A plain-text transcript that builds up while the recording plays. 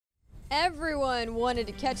Everyone wanted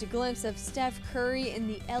to catch a glimpse of Steph Curry in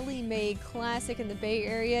the Ellie Mae Classic in the Bay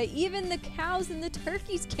Area. Even the cows and the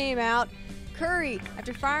turkeys came out. Curry,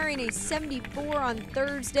 after firing a 74 on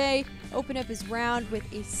Thursday, opened up his round with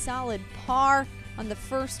a solid par on the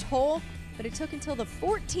first hole, but it took until the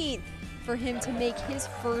 14th for him to make his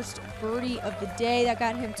first birdie of the day. That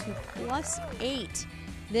got him to +8.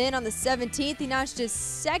 Then on the 17th, he notched his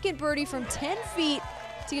second birdie from 10 feet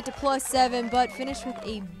to get to +7, but finished with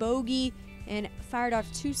a bogey and fired off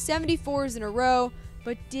 2 74s in a row,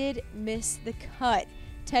 but did miss the cut.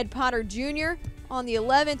 Ted Potter Jr. on the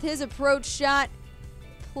 11th, his approach shot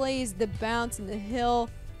plays the bounce in the hill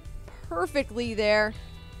perfectly there.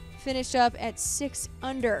 Finished up at 6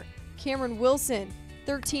 under. Cameron Wilson,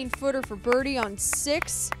 13-footer for birdie on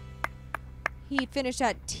 6. He finished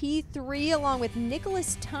at T3 along with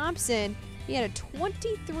Nicholas Thompson. He had a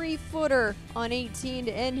 23-footer on 18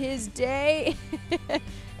 to end his day.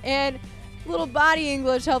 And little body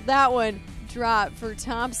English helped that one drop for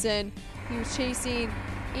Thompson. He was chasing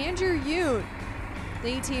Andrew Yoon, the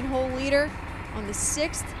 18-hole leader, on the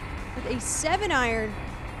 6th with a 7-iron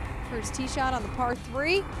for his tee shot on the par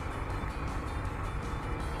 3.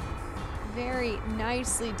 Very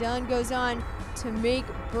nicely done. Goes on to make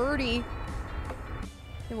birdie.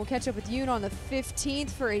 Then we'll catch up with Yoon on the 15th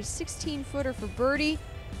for a 16-footer for birdie.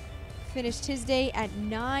 Finished his day at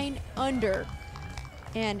 9 under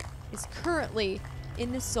and is currently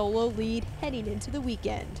in the solo lead heading into the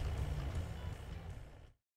weekend.